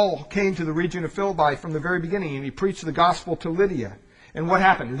Paul came to the region of Philippi from the very beginning, and he preached the gospel to Lydia. And what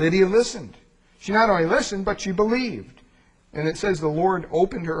happened? Lydia listened. She not only listened, but she believed. And it says the Lord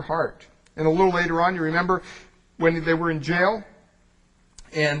opened her heart. And a little later on, you remember when they were in jail,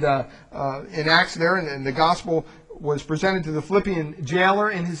 and in Acts there, and the gospel was presented to the Philippian jailer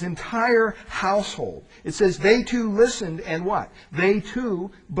and his entire household. It says they too listened, and what? They too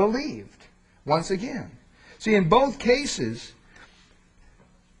believed. Once again. See, in both cases,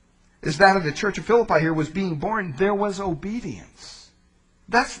 as that of the church of Philippi here was being born, there was obedience.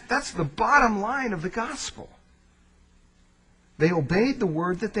 That's the bottom line of the gospel. They obeyed the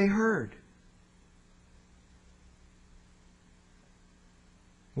word that they heard.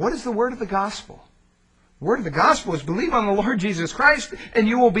 What is the word of the gospel? The word of the gospel is believe on the Lord Jesus Christ and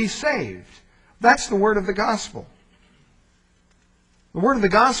you will be saved. That's the word of the gospel. The word of the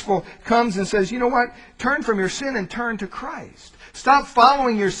gospel comes and says, you know what? Turn from your sin and turn to Christ. Stop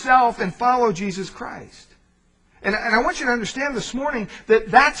following yourself and follow Jesus Christ. And I want you to understand this morning that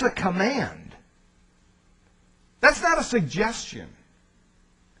that's a command. That's not a suggestion.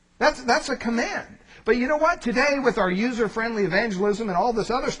 That's a command. But you know what? Today, with our user-friendly evangelism and all this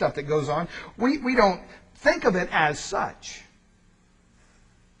other stuff that goes on, we don't think of it as such.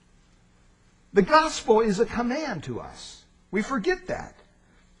 The gospel is a command to us. We forget that.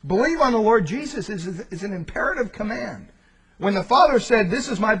 Believe on the Lord Jesus is an imperative command. When the Father said, "This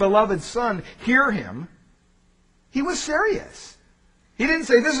is my beloved Son, hear him," he was serious. He didn't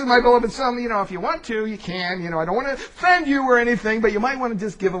say, "This is my beloved Son, if you want to, you can. I don't want to offend you or anything, but you might want to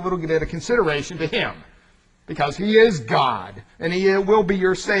just give a little bit of consideration to him. Because he is God, and he will be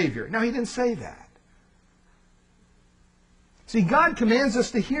your Savior." No, he didn't say that. See, God commands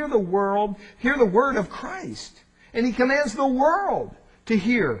us to hear the word of Christ. And he commands the world to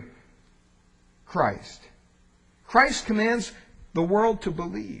hear Christ. Christ commands the world to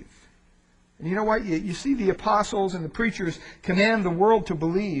believe. And you know what? You see the apostles and the preachers command the world to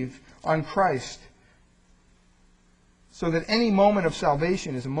believe on Christ. So that any moment of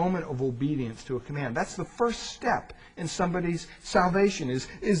salvation is a moment of obedience to a command. That's the first step in somebody's salvation, is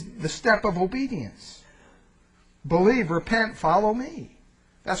the step of obedience. Believe, repent, follow me.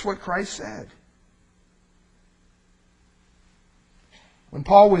 That's what Christ said. When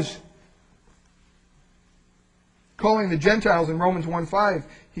Paul was calling the Gentiles in Romans 1:5,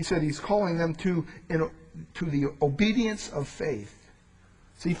 he said he's calling them to the obedience of faith.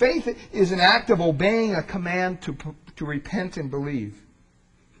 See, faith is an act of obeying a command to repent and believe.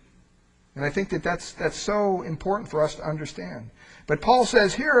 And I think that's so important for us to understand. But Paul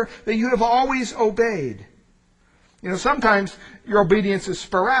says here that you have always obeyed. Sometimes your obedience is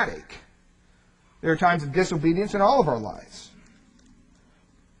sporadic. There are times of disobedience in all of our lives.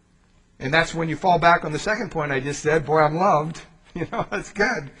 And that's when you fall back on the second point I just said, boy, I'm loved. That's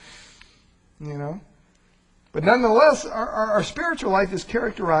good. But nonetheless, our spiritual life is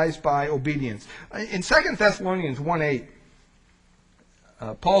characterized by obedience. In 2 Thessalonians 1:8,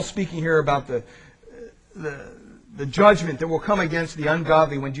 Paul's speaking here about the judgment that will come against the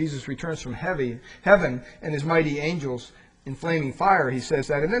ungodly when Jesus returns from heaven and his mighty angels in flaming fire. He says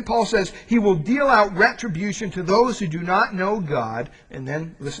that. And then Paul says he will deal out retribution to those who do not know God. And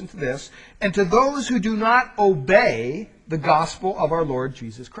then, listen to this, and to those who do not obey the gospel of our Lord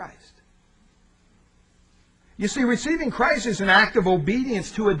Jesus Christ. You see, receiving Christ is an act of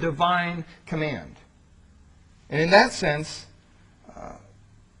obedience to a divine command. And in that sense,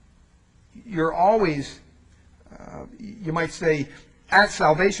 you're always, you might say, at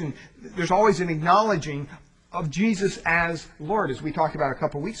salvation, there's always an acknowledging of Jesus as Lord, as we talked about a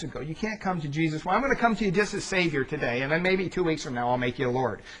couple weeks ago. You can't come to Jesus, well, I'm going to come to you just as Savior today, and then maybe 2 weeks from now I'll make you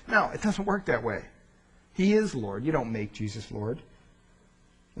Lord. No, it doesn't work that way. He is Lord. You don't make Jesus Lord.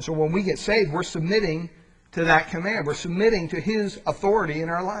 And so when we get saved, we're submitting to that command. We're submitting to his authority in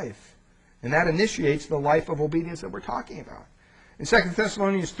our life. And that initiates the life of obedience that we're talking about. In 2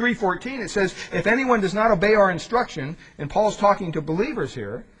 Thessalonians 3:14, it says, if anyone does not obey our instruction, and Paul's talking to believers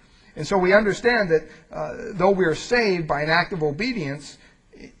here, and so we understand that though we are saved by an act of obedience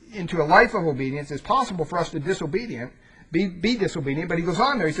into a life of obedience, it's possible for us to be disobedient. But he goes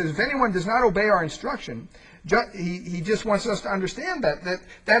on there, he says, if anyone does not obey our instruction, He just wants us to understand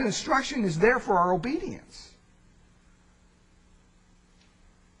that instruction is there for our obedience.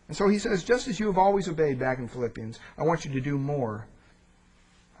 And so he says, just as you have always obeyed back in Philippians, I want you to do more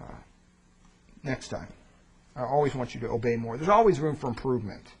next time. I always want you to obey more. There's always room for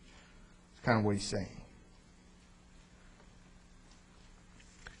improvement. That's kind of what he's saying.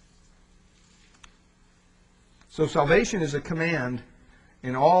 So salvation is a command,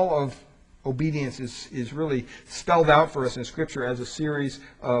 and all of obedience is really spelled out for us in Scripture as a series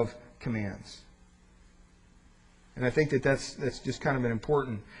of commands. And I think that's just kind of an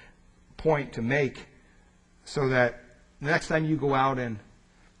important point to make, so that the next time you go out and,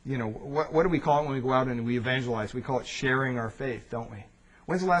 what do we call it when we go out and we evangelize? We call it sharing our faith, don't we?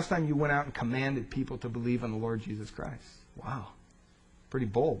 When's the last time you went out and commanded people to believe in the Lord Jesus Christ? Wow. Pretty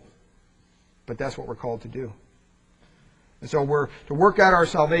bold. But that's what we're called to do. And so we're to work out our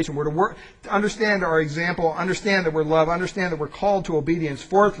salvation. We're to understand our example, understand that we're loved, understand that we're called to obedience.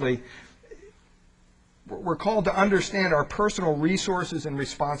 Fourthly, we're called to understand our personal resources and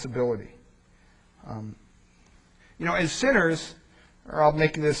responsibility. As sinners, or I'll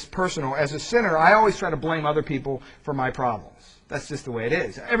make this personal, as a sinner, I always try to blame other people for my problems. That's just the way it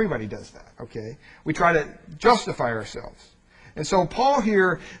is. Everybody does that, okay? We try to justify ourselves. And so Paul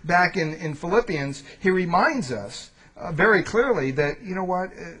here, back in Philippians, he reminds us very clearly that,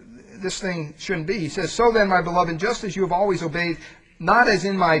 this thing shouldn't be. He says, so then, my beloved, just as you have always obeyed, not as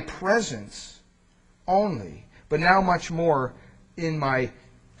in my presence only, but now much more in my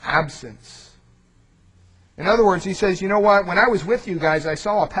absence. In other words, he says, when I was with you guys, I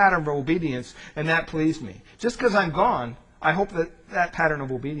saw a pattern of obedience, and that pleased me. Just because I'm gone, I hope that pattern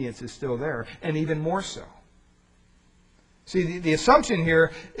of obedience is still there, and even more so. See, the assumption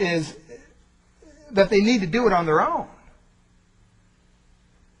here is that they need to do it on their own.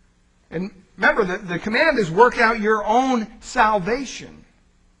 And remember, the command is work out your own salvation.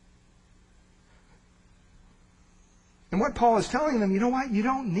 And what Paul is telling them, you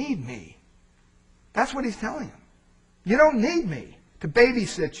don't need me. That's what he's telling them. You don't need me to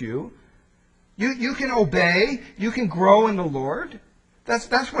babysit you. You can obey. You can grow in the Lord.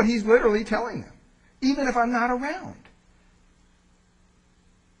 That's what he's literally telling them, even if I'm not around.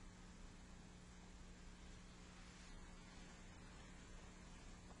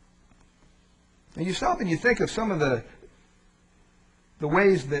 And you stop and you think of some of the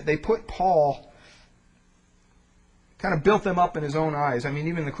ways that they put Paul, kind of built them up in his own eyes. I mean,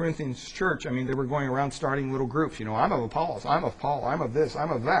 even the Corinthians church, they were going around starting little groups. I'm of Apollos, I'm of Paul, I'm of this,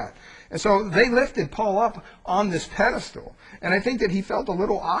 I'm of that. And so they lifted Paul up on this pedestal. And I think that he felt a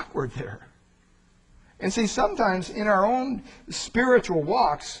little awkward there. And see, sometimes in our own spiritual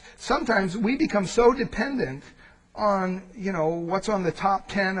walks, sometimes we become so dependent on, what's on the top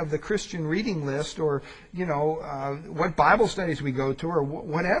 10 of the Christian reading list, or, what Bible studies we go to, or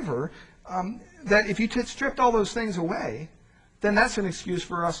whatever, that if you stripped all those things away, then that's an excuse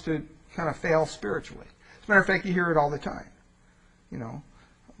for us to kind of fail spiritually. As a matter of fact, you hear it all the time.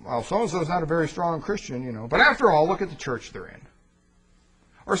 Well, so-and-so is not a very strong Christian, but after all, look at the church they're in.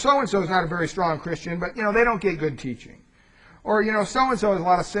 Or so-and-so is not a very strong Christian, but, they don't get good teaching. Or, so-and-so has a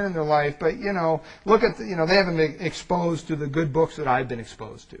lot of sin in their life, but, look at, they haven't been exposed to the good books that I've been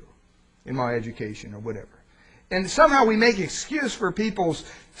exposed to in my education or whatever. And somehow we make excuse for people's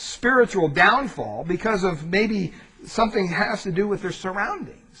spiritual downfall because of maybe something has to do with their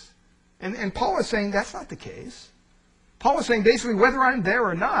surroundings. And Paul is saying that's not the case. Paul is saying basically whether I'm there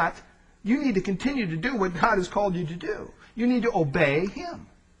or not, you need to continue to do what God has called you to do. You need to obey Him.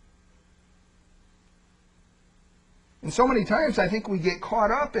 And so many times I think we get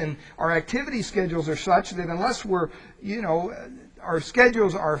caught up in our activity schedules are such that unless we're, our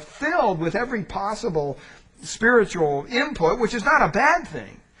schedules are filled with every possible spiritual input, which is not a bad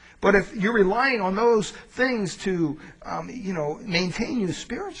thing. But if you're relying on those things to, maintain you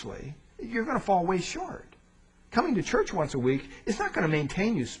spiritually, you're going to fall way short. Coming to church once a week is not going to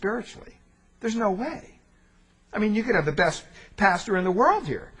maintain you spiritually. There's no way. You could have the best pastor in the world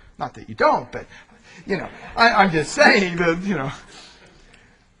here. Not that you don't, but, I'm just saying that,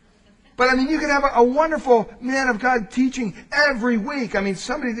 But you could have a wonderful man of God teaching every week.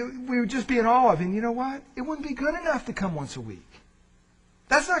 Somebody that we would just be in awe of. And you know what? It wouldn't be good enough to come once a week.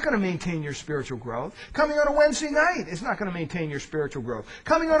 That's not going to maintain your spiritual growth. Coming on a Wednesday night is not going to maintain your spiritual growth.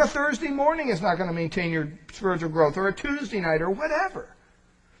 Coming on a Thursday morning is not going to maintain your spiritual growth, or a Tuesday night, or whatever.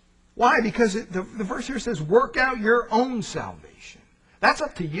 Why? Because the verse here says, work out your own salvation. That's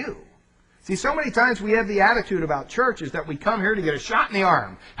up to you. See, so many times we have the attitude about church is that we come here to get a shot in the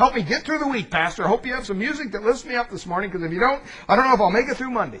arm. Help me get through the week, Pastor. I hope you have some music that lifts me up this morning, because if you don't, I don't know if I'll make it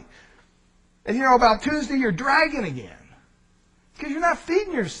through Monday. And about Tuesday, you're dragging again. Because you're not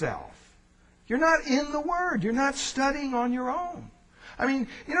feeding yourself. You're not in the Word. You're not studying on your own. I mean,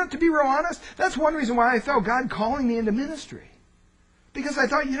 to be real honest, that's one reason why I felt God calling me into ministry. Because I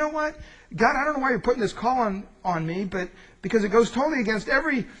thought, you know what? God, I don't know why you're putting this call on me, but because it goes totally against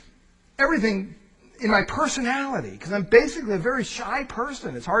everything in my personality. Because I'm basically a very shy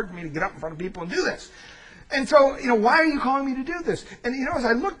person. It's hard for me to get up in front of people and do this. And so, why are you calling me to do this? And, as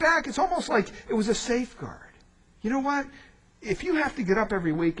I look back, it's almost like it was a safeguard. You know what? If you have to get up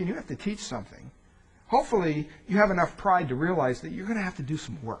every week and you have to teach something, hopefully you have enough pride to realize that you're going to have to do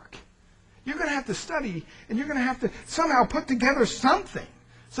some work. You're going to have to study, and you're going to have to somehow put together something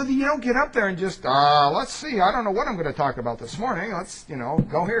so that you don't get up there and just, let's see, I don't know what I'm going to talk about this morning. Let's,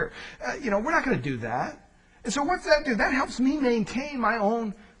 go here. We're not going to do that. And so what's that do? That helps me maintain my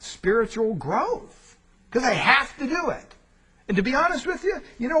own spiritual growth. Because I have to do it. And to be honest with you,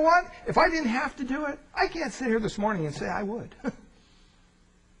 you know what? If I didn't have to do it, I can't sit here this morning and say I would.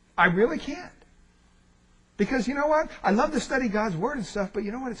 I really can't. Because you know what? I love to study God's Word and stuff, but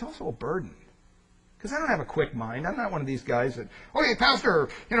you know what? It's also a burden. Because I don't have a quick mind. I'm not one of these guys that, hey, Pastor,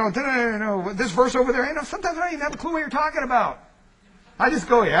 this verse over there. Sometimes I don't even have a clue what you're talking about. I just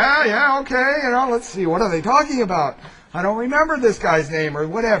go, yeah, okay, let's see, what are they talking about? I don't remember this guy's name or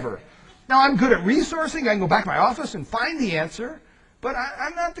whatever. Now, I'm good at resourcing. I can go back to my office and find the answer. But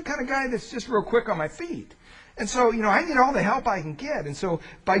I'm not the kind of guy that's just real quick on my feet. And so, I need all the help I can get. And so,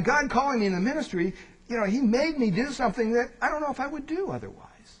 by God calling me in the ministry, He made me do something that I don't know if I would do otherwise.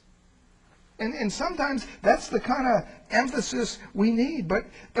 And sometimes that's the kind of emphasis we need. But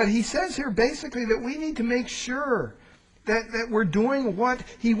He says here basically that we need to make sure that we're doing what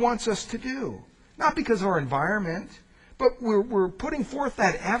He wants us to do. Not because of our environment, but we're putting forth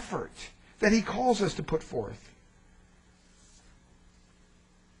that effort that He calls us to put forth.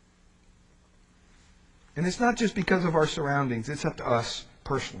 And it's not just because of our surroundings. It's up to us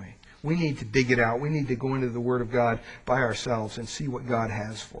personally. We need to dig it out. We need to go into the Word of God by ourselves and see what God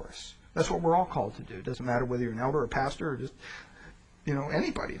has for us. That's what we're all called to do. It doesn't matter whether you're an elder or a pastor or just,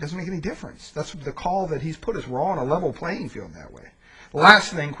 anybody. It doesn't make any difference. That's the call that He's put us. We're all on a level playing field that way. The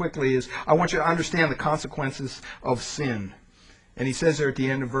last thing quickly is I want you to understand the consequences of sin. And he says there at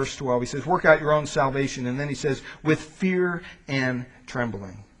the end of verse 12, he says, work out your own salvation. And then he says, with fear and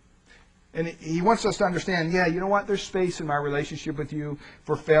trembling. And he wants us to understand, you know what? There's space in my relationship with you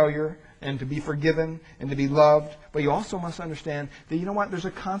for failure and to be forgiven and to be loved. But you also must understand that, you know what? There's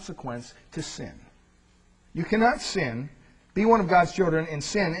a consequence to sin. You cannot sin, be one of God's children, and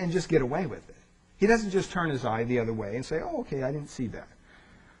sin and just get away with it. He doesn't just turn his eye the other way and say, okay, I didn't see that.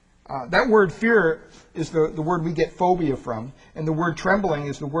 That word fear is the word we get phobia from, and the word trembling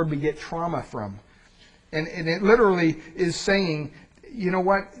is the word we get trauma from. And it literally is saying, you know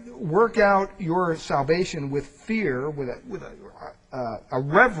what, work out your salvation with fear, with a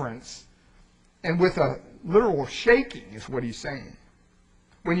reverence, and with a literal shaking is what he's saying.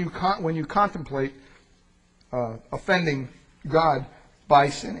 When you contemplate offending God by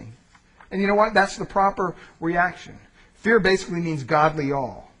sinning. And you know what, that's the proper reaction. Fear basically means godly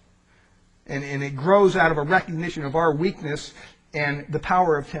awe. And it grows out of a recognition of our weakness and the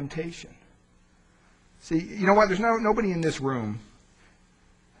power of temptation. See, you know what? There's nobody in this room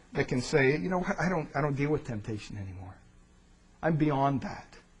that can say, you know what, I don't deal with temptation anymore. I'm beyond that.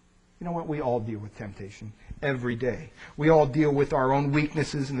 You know what? We all deal with temptation every day. We all deal with our own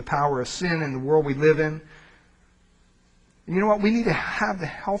weaknesses and the power of sin in the world we live in. And you know what? We need to have the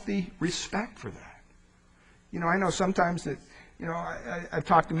healthy respect for that. I know sometimes that I've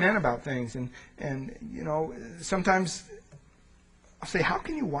talked to men about things, and sometimes I'll say, how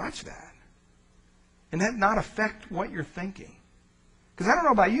can you watch that? And that not affect what you're thinking? Because I don't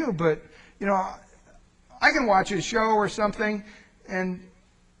know about you, but, I can watch a show or something, and,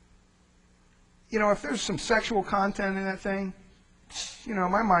 if there's some sexual content in that thing,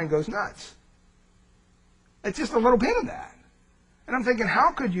 my mind goes nuts. It's just a little bit of that. And I'm thinking,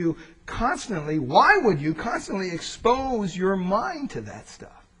 why would you constantly expose your mind to that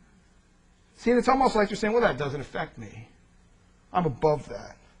stuff? See, and it's almost like you're saying, well, that doesn't affect me. I'm above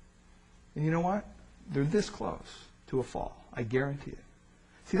that. And you know what? They're this close to a fall. I guarantee it.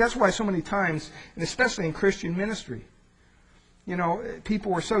 See, that's why so many times, and especially in Christian ministry,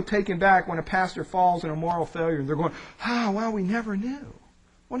 people were so taken back when a pastor falls in a moral failure, and they're going, we never knew.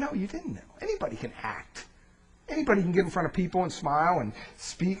 Well, no, you didn't know. Anybody can act. Anybody can get in front of people and smile and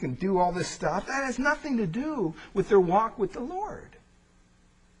speak and do all this stuff. That has nothing to do with their walk with the Lord.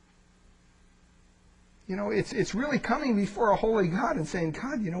 It's really coming before a holy God and saying,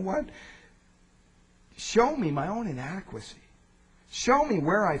 God, you know what? Show me my own inadequacy. Show me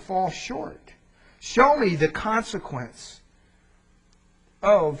where I fall short. Show me the consequence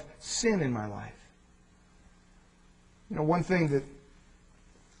of sin in my life. You know, one thing that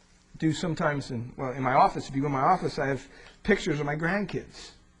I do sometimes in my office, if you go in my office, I have pictures of my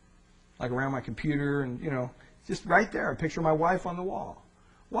grandkids, like around my computer, and, just right there, a picture of my wife on the wall.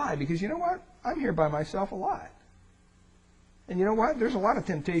 Why? Because you know what? I'm here by myself a lot. And you know what? There's a lot of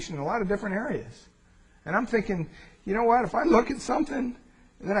temptation in a lot of different areas. And I'm thinking, you know what? If I look at something,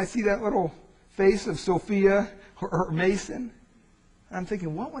 and then I see that little face of Sophia or Mason, I'm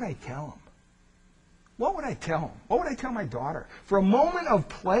thinking, what would I tell him? What would I tell him? What would I tell my daughter? For a moment of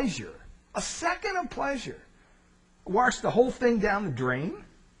pleasure, a second of pleasure, wash the whole thing down the drain?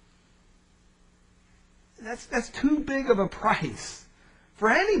 That's too big of a price for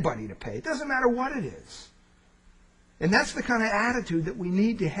anybody to pay. It doesn't matter what it is. And that's the kind of attitude that we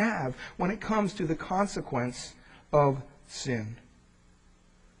need to have when it comes to the consequence of sin.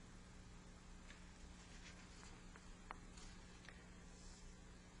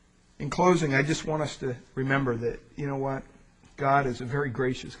 In closing, I just want us to remember that, you know what? God is a very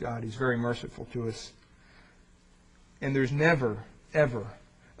gracious God. He's very merciful to us. And there's never, ever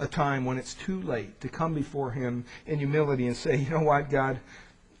a time when it's too late to come before Him in humility and say, you know what, God?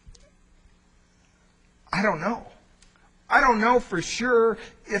 I don't know. I don't know for sure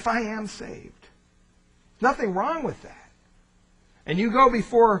if I am saved. Nothing wrong with that. And you go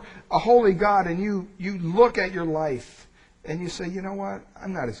before a holy God and you look at your life and you say, you know what?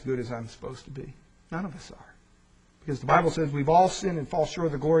 I'm not as good as I'm supposed to be. None of us are. Because the Bible says we've all sinned and fall short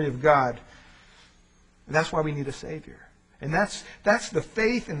of the glory of God. And that's why we need a Savior. And that's the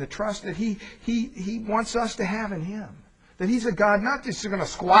faith and the trust that He wants us to have in Him. That He's a God not just going to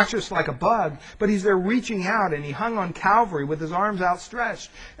squash us like a bug, but He's there reaching out, and He hung on Calvary with His arms outstretched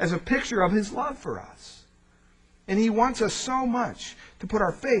as a picture of His love for us. And He wants us so much to put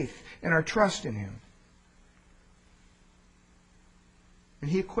our faith and our trust in Him. And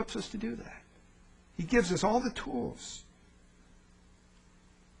He equips us to do that. He gives us all the tools.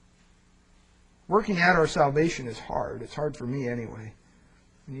 Working out our salvation is hard. It's hard for me anyway.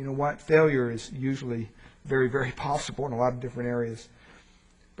 And you know what? Failure is usually very, very possible in a lot of different areas.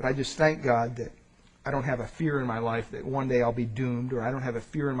 But I just thank God that I don't have a fear in my life that one day I'll be doomed, or I don't have a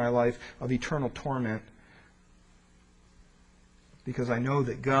fear in my life of eternal torment, because I know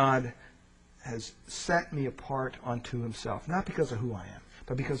that God has set me apart unto Himself, not because of who I am,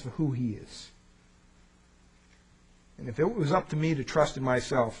 but because of who He is. And if it was up to me to trust in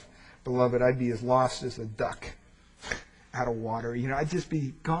myself, beloved, I'd be as lost as a duck out of water. I'd just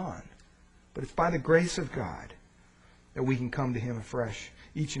be gone. But it's by the grace of God that we can come to Him afresh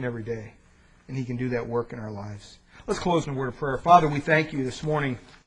each and every day. And He can do that work in our lives. Let's close in a word of prayer. Father, we thank You this morning